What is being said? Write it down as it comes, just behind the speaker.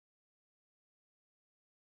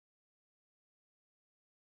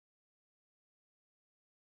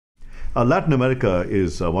Latin America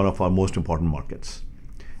is one of our most important markets.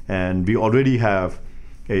 And we already have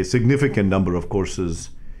a significant number of courses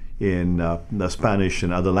in the Spanish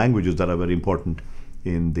and other languages that are very important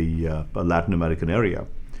in the Latin American area.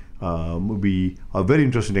 We are very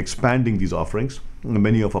interested in expanding these offerings.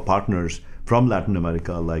 Many of our partners from Latin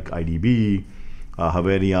America, like IDB,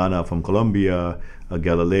 Javeriana from Colombia,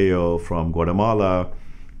 Galileo from Guatemala,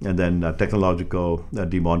 and then Tecnológico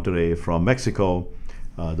de Monterrey from Mexico,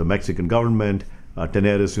 the Mexican government,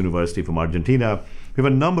 Teneres University from Argentina. We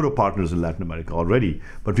have a number of partners in Latin America already,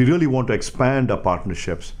 but we really want to expand our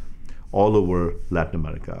partnerships all over Latin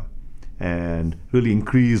America and really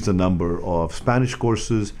increase the number of Spanish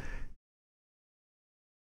courses.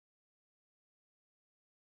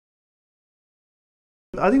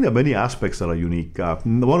 I think there are many aspects that are unique.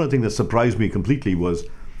 One of the things that surprised me completely was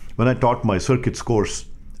when I taught my circuits course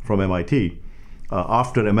from MIT.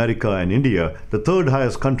 After America and India, the third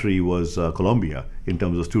highest country was Colombia in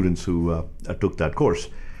terms of students who took that course.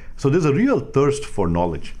 So there's a real thirst for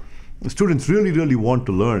knowledge. Students really, really want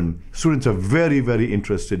to learn. Students are very, very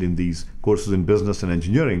interested in these courses in business and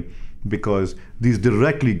engineering because these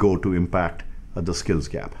directly go to impact the skills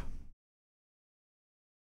gap.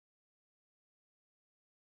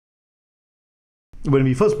 When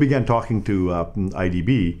we first began talking to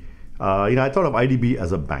IDB, I thought of IDB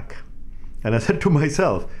as a bank. And I said to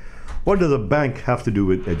myself, what does a bank have to do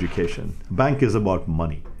with education? A bank is about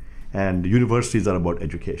money, and universities are about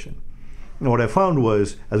education. And what I found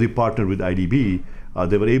was, as we partnered with IDB,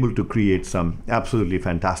 they were able to create some absolutely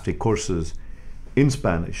fantastic courses in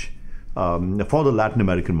Spanish for the Latin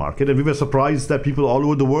American market. And we were surprised that people all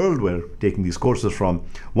over the world were taking these courses from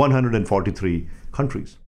 143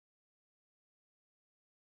 countries.